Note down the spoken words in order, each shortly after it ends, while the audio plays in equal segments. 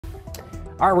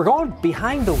All right, we're going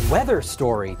behind the weather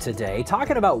story today,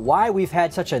 talking about why we've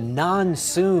had such a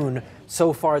monsoon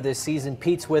so far this season.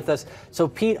 Pete's with us. So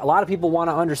Pete, a lot of people want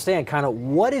to understand kind of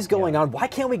what is going on. Why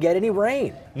can't we get any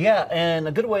rain? Yeah, and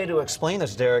a good way to explain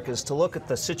this, Derek, is to look at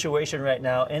the situation right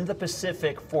now in the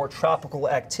Pacific for tropical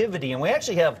activity. And we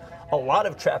actually have a lot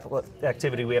of tropical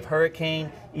activity. We have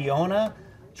Hurricane Iona,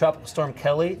 Tropical Storm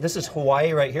Keli. This is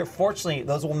Hawaii right here. Fortunately,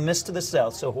 those will miss to the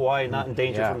south, so Hawaii not in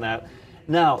danger from that.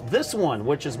 Now, this one,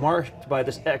 which is marked by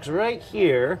this X right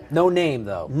here. No name,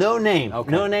 though. No name.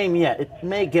 Okay. No name yet. It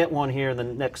may get one here in the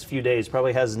next few days.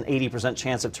 Probably has an 80%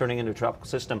 chance of turning into a tropical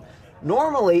system.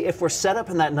 Normally, if we're set up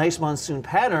in that nice monsoon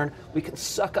pattern, we can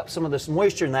suck up some of this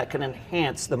moisture, and that can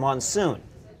enhance the monsoon.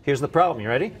 Here's the problem. You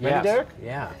ready? Ready, Derek?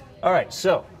 Yeah. All right,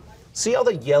 so see all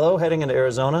the yellow heading into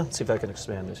Arizona? Let's see if I can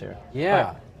expand this here. Yeah.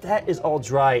 All right, that is all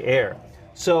dry air.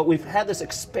 So we've had this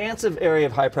expansive area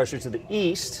of high pressure to the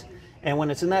east, and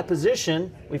when it's in that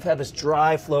position, we've had this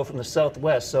dry flow from the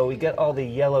southwest, so we get all the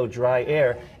yellow dry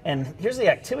air. And here's the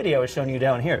activity I was showing you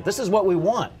down here. This is what we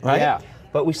want, right? Yeah.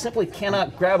 But we simply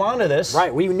cannot grab onto this.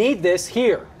 Right, we need this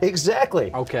here.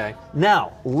 Exactly. Okay.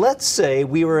 Now, let's say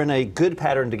we were in a good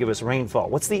pattern to give us rainfall.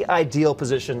 What's the ideal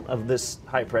position of this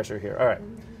high pressure here? All right,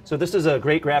 so this is a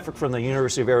great graphic from the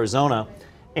University of Arizona,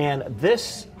 and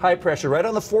this high pressure right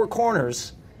on the four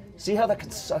corners, see how that can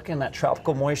suck in that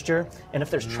tropical moisture? And if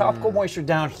there's tropical moisture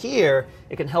down here,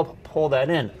 it can help pull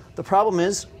that in. The problem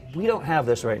is, we don't have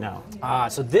this right now.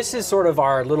 So this is sort of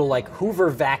our little like Hoover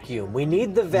vacuum. We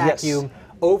need the vacuum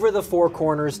over the four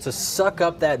corners to suck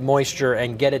up that moisture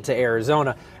and get it to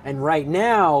Arizona. And right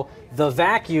now, the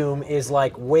vacuum is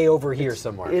like way over here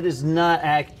somewhere. It is not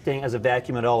acting as a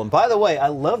vacuum at all. And by the way, I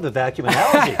love the vacuum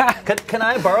analogy. Can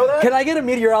I borrow that? Can I get a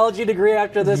meteorology degree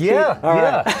after this? Yeah, Pete? All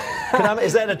right.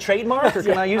 Is that a trademark, or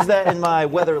can I use that in my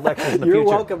weather lectures in the future? You're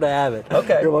welcome to have it.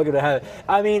 Okay. You're welcome to have it.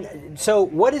 I mean, so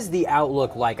what is the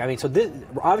outlook like? I mean, so this,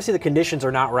 obviously the conditions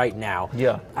are not right now.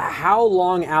 Yeah. How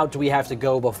long out do we have to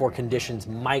go before conditions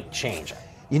might change?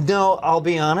 You know, I'll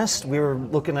be honest, we were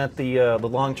looking at the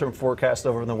long-term forecast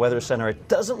over in the Weather Center. It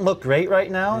doesn't look great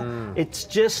right now. It's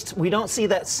just, we don't see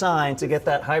that sign to get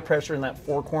that high pressure in that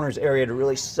Four Corners area to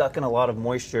really suck in a lot of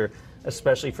moisture,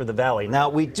 especially for the valley. Now,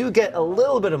 we do get a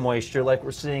little bit of moisture like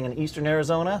we're seeing in eastern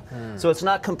Arizona, so it's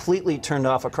not completely turned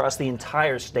off across the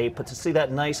entire state, but to see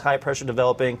that nice high pressure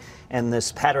developing and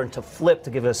this pattern to flip to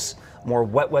give us more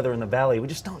wet weather in the valley, we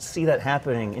just don't see that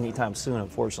happening anytime soon,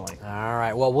 unfortunately. All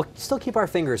right, well, we'll still keep our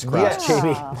fingers crossed,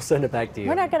 Jamie. We'll send it back to you.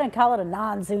 We're not going to call it a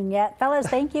non-zoom yet. Fellas,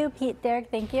 thank you. Pete,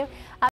 Derek, thank you.